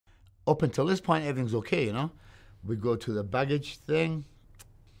Up until this point, everything's okay, you know. We go to the baggage thing.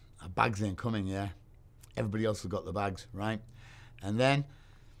 Our bags ain't coming, yeah. Everybody else has got the bags, right? And then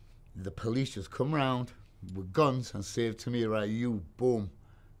the police just come around with guns and say to me, right, you, boom,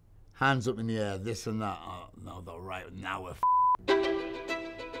 hands up in the air, this and that. Oh, no, they're right, now we're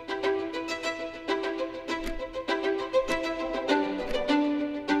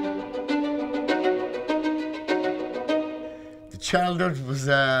The childhood was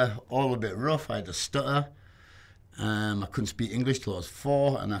all a bit rough. I had a stutter. I couldn't speak English till I was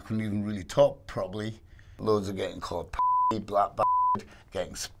 4, and I couldn't even really talk properly. Loads of getting called black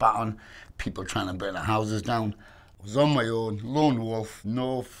getting spat on, people trying to burn their houses down. I was on my own, lone wolf,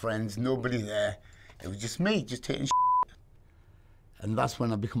 no friends, nobody there. It was just me, just taking shit. And that's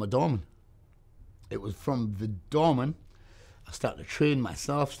when I became a doorman. It was from the doorman, I started to train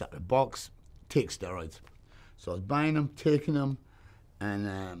myself, started to box, take steroids. So I was buying them, taking them,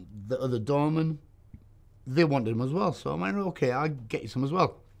 and the other doorman, they wanted them as well. So I went, okay, I'll get you some as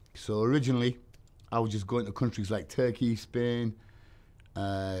well. So originally, I was just going to countries like Turkey, Spain,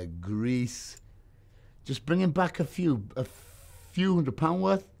 Greece, just bringing back a few £100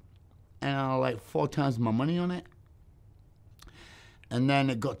 worth, and I like 4 times my money on it. And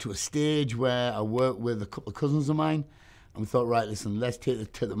then it got to a stage where I worked with a couple of cousins of mine, and we thought, right, listen, let's take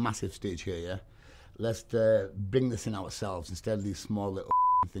it to the massive stage here, yeah? Let's bring this in ourselves instead of these small little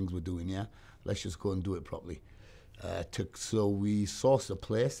things we're doing, yeah? Let's just go and do it properly. So we sourced a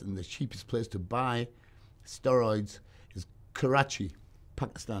place, and the cheapest place to buy steroids is Karachi,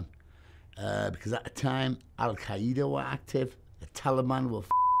 Pakistan. Because at the time, Al-Qaeda were active, the Taliban were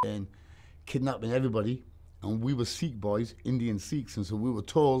kidnapping everybody, and we were Sikh boys, Indian Sikhs, and so we were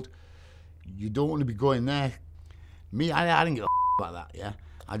told, you don't want to be going there. Me, I didn't give a about that, yeah?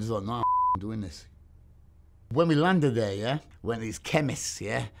 I just thought, no, I'm doing this. When we landed there, yeah, went to these chemists,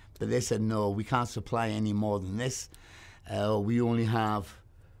 yeah, but they said, no, we can't supply any more than this. We only have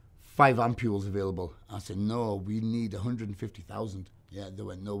 5 ampules available. I said, no, we need 150,000. Yeah, they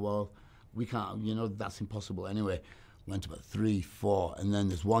went, no, well, we can't, you know, that's impossible. Anyway, went about 3, 4, and then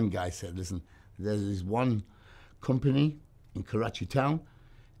this one guy said, listen, there's this one company in Karachi town,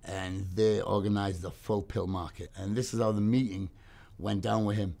 and they organized the full pill market. And this is how the meeting went down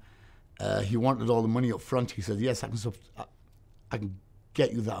with him. He wanted all the money up front. He said, yes, I can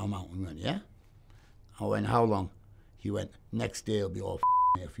get you that amount. We went, yeah? I went, how long? He went, next day it'll be all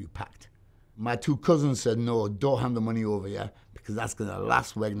here for you packed. My 2 cousins said, no, don't hand the money over, yeah? Because that's gonna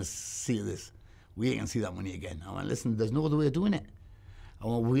last, we're gonna see this. We ain't gonna see that money again. I went, listen, there's no other way of doing it. I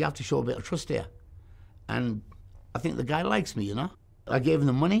went, we have to show a bit of trust here. And I think the guy likes me, you know? I gave him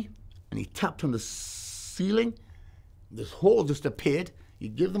the money, and he tapped on the ceiling. This hole just appeared. You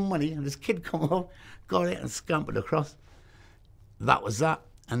give them money, and this kid come up, got it, and scampered across. That was that.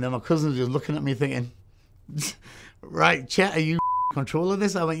 And then my cousins were just looking at me thinking, right, Chet, are you in control of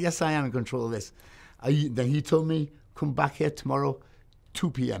this? I went, yes, I am in control of this. Then he told me, come back here tomorrow,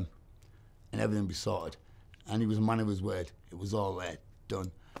 2 p.m., and everything will be sorted. And he was a man of his word. It was all there,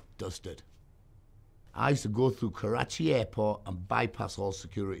 done, dusted. I used to go through Karachi airport and bypass all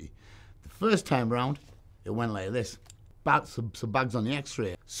security. The first time round, it went like this. Some bags on the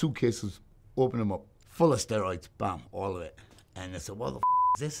x-ray, suitcases, open them up, full of steroids, bam, all of it. And they said, what the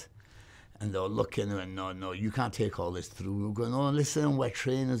is this? And they were looking and went, no, you can't take all this through. We were going, oh, listen, we're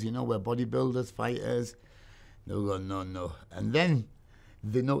trainers, you know, we're bodybuilders, fighters. They were going, no. And then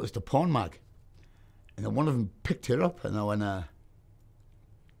they noticed a porn mag. And then one of them picked it up, and I went, do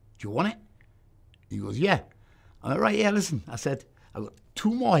you want it? He goes, yeah. I went, right, yeah, listen. I said, I've got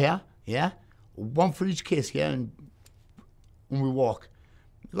 2 more here, yeah? 1 for each case here, and when we walk.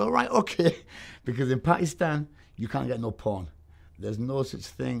 He goes, right, okay. Because in Pakistan, you can't get no porn. There's no such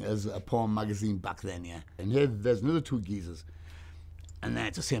thing as a porn magazine back then, yeah? And here, there's another 2 geezers. And then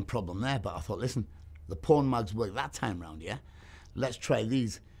it's the same problem there, but I thought, listen, the porn mags work that time round, yeah? Let's try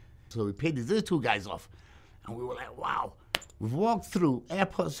these. So we paid these other 2 guys off, and we were like, wow. We've walked through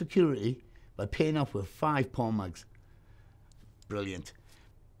airport security by paying off with 5 porn mags. Brilliant.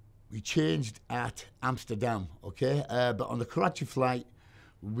 We changed at Amsterdam, okay? But on the Karachi flight,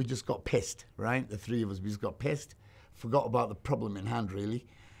 we just got pissed, right? The 3 of us, we just got pissed. Forgot about the problem in hand, really.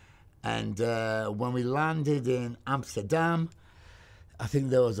 And when we landed in Amsterdam, I think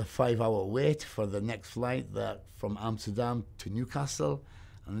there was a 5-hour wait for the next flight from Amsterdam to Newcastle.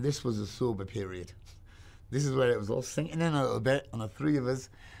 And this was a sober period. This is where it was all sinking in a little bit. And the 3 of us,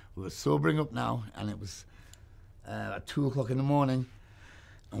 we were sobering up now. And it was at 2 o'clock in the morning.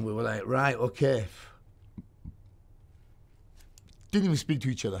 And we were like, right, okay. Didn't even speak to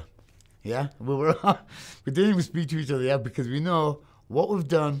each other, yeah? We didn't even speak to each other, yeah, because we know what we've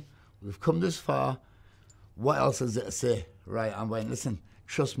done, we've come this far. What else is there to say? Right, I'm like, listen,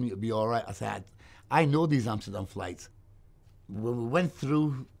 trust me, it'll be all right. I said, I know these Amsterdam flights. We went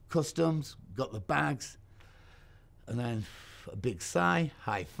through customs, got the bags, and then a big sigh,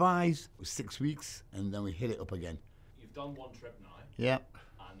 high fives, 6 weeks, and then we hit it up again. You've done one trip now. Yeah.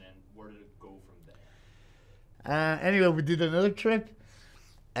 And then where did it go from there? Anyway, we did another trip,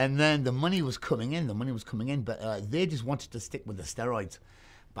 and then the money was coming in, but they just wanted to stick with the steroids.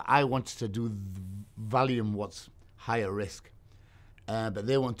 But I wanted to do Valium, what's higher risk. But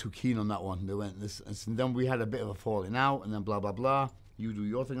they weren't too keen on that one. They went this, and then we had a bit of a falling out, and then blah, blah, blah. You do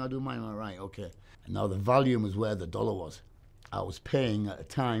your thing, I'll do mine. All right, okay. And now the Valium was where the dollar was. I was paying at a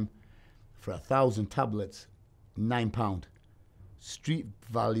time for 1,000 tablets, £9. Street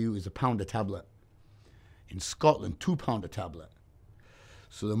value is £1 a tablet. In Scotland, £2 a tablet.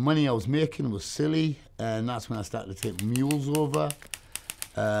 So the money I was making was silly, and that's when I started to take mules over.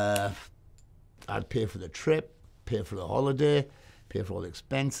 I'd pay for the trip, pay for the holiday, pay for all the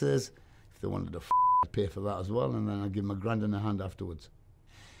expenses. If they wanted to I'd pay for that as well, and then I'd give them $1 grand in the hand afterwards.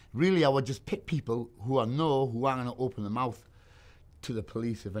 Really, I would just pick people who I know who aren't going to open their mouth to the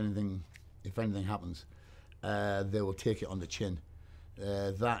police if anything happens. They will take it on the chin.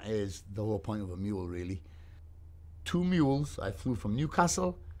 That is the whole point of a mule, really. 2 mules, I flew from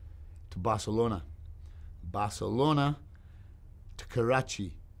Newcastle to Barcelona. Barcelona to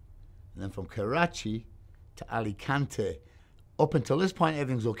Karachi. And then from Karachi to Alicante. Up until this point,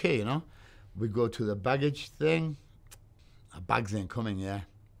 everything's okay, you know? We go to the baggage thing. Our bags ain't coming, yeah.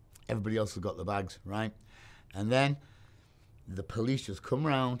 Everybody else has got the bags, right? And then the police just come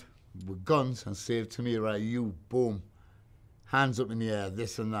round with guns and say to me, right, you, boom, hands up in the air,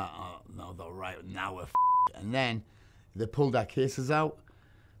 this and that. Oh, no, they're right, now we're And then they pulled our cases out,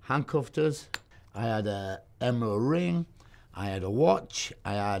 handcuffed us. I had an emerald ring, I had a watch,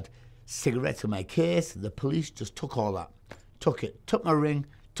 I had cigarettes in my case. The police just took all that. Took it, took my ring,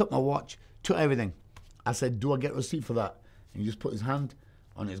 took my watch, took everything. I said, do I get a receipt for that? And he just put his hand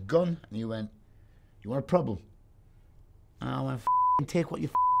on his gun and he went, you want a problem? And I went, take what you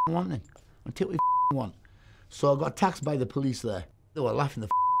want then. And take what you want. So I got taxed by the police there. They were laughing the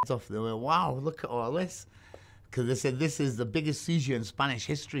off. They went, wow, look at all this. Because they said this is the biggest seizure in Spanish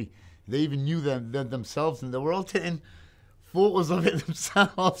history. They even knew them themselves, and they were all taking photos of it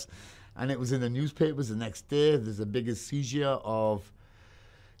themselves. And it was in the newspapers the next day. There's the biggest seizure of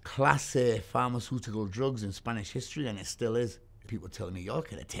Class A pharmaceutical drugs in Spanish history, and it still is. People telling me, you're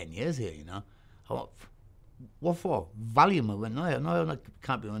looking at 10 years here, you know. I went, what for? Valium? I went, no,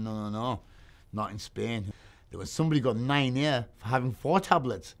 can't be. No, not in Spain. There was somebody got 9 years for having 4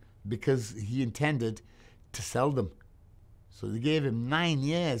 tablets because he intended to sell them. So they gave him 9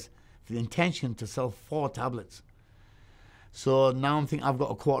 years for the intention to sell 4 tablets. So now I'm thinking I've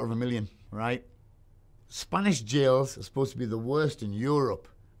got $250,000, right? Spanish jails are supposed to be the worst in Europe,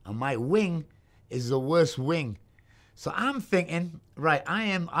 and my wing is the worst wing. So I'm thinking, right, I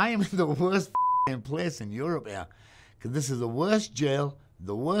am in the worst place in Europe here, because this is the worst jail,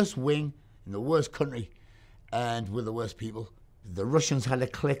 the worst wing, in the worst country, and with the worst people. The Russians had a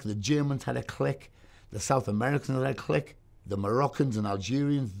click, the Germans had a click, the South Americans had a click, the Moroccans and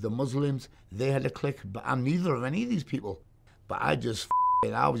Algerians, the Muslims, they had a click, but I'm neither of any of these people. But I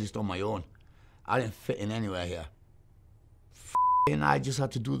was just on my own. I didn't fit in anywhere here. And I just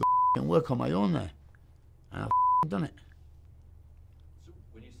had to do the work on my own there. And I've done it. So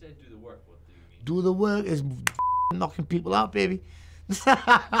when you say do the work, what do you mean? Do the work is knocking people out, baby.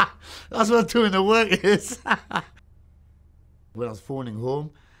 That's what doing the work is. When I was phoning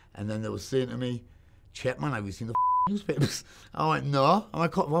home, and then they were saying to me, Chet, man, have you seen the newspapers? I went, no. I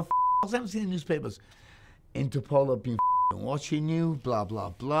went, what I haven't seen the newspapers. Interpol have been watching you, blah, blah,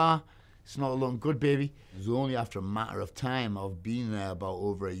 blah. It's not looking good, baby. It was only after a matter of time of being there about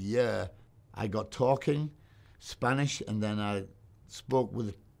over a year, I got talking Spanish, and then I spoke with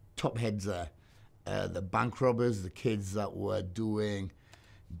the top heads there. The bank robbers, the kids that were done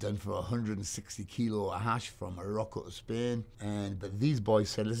for 160 kilo of hash from Morocco to Spain. But these boys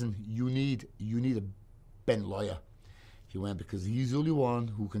said, listen, you need a bent lawyer. He went, because he's the only one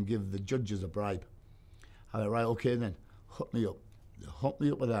who can give the judges a bribe. I went, right, okay then, hook me up. They hooked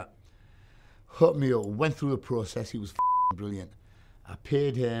me up with that. Hooked me up, went through the process. He was brilliant. I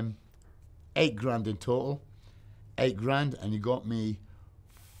paid him $8 grand in total, $8 grand, and he got me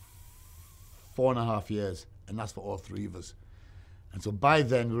 4.5 years, and that's for all 3 of us. And so by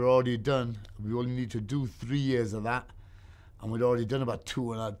then we're already done. We only need to do 3 years of that, and we'd already done about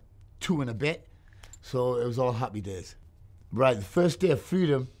two and a bit. So it was all happy days. Right, the first day of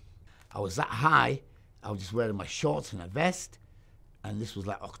freedom, I was that high. I was just wearing my shorts and a vest, And this was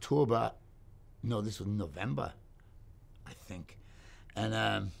like October. No, this was November, I think. And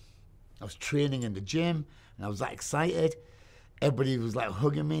I was training in the gym, and I was like excited. Everybody was like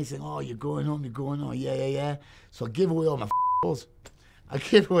hugging me, saying, "Oh, you're going home, you're going home." Yeah, yeah, yeah. So I gave away all my balls. I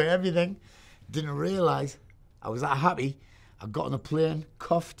gave away everything. Didn't realize I was that happy. I got on a plane,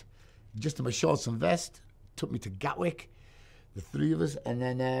 cuffed, just in my shorts and vest. Took me to Gatwick, the three of us, and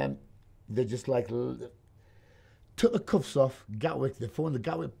then they just like took the cuffs off. Gatwick. They phoned the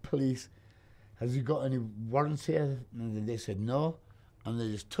Gatwick police. "Has you got any warrants here?" And they said no, and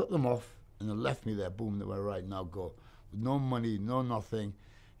they just took them off and they left me there. Boom. They were right, now go. With no money, no nothing.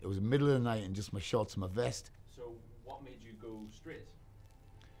 It was the middle of the night and just my shorts and my vest. So what made you go straight?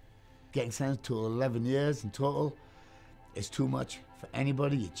 Getting sentenced to 11 years in total is too much for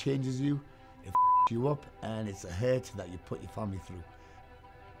anybody. It changes you, it you up, and it's a hurt that you put your family through.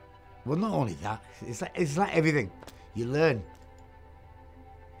 Well, not only that, it's like everything. You learn.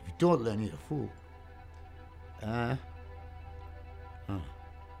 If you don't learn, you're a fool.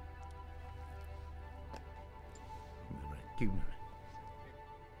 Give me a minute.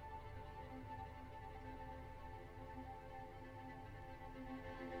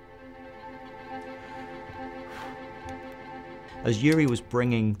 As Yuri was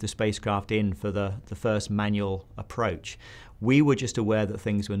bringing the spacecraft in for the first manual approach, we were just aware that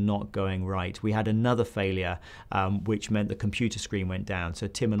things were not going right. We had another failure, which meant the computer screen went down. So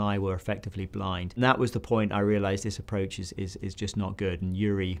Tim and I were effectively blind. And that was the point I realized this approach is just not good. And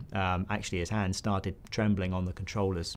Yuri, actually his hands started trembling on the controllers.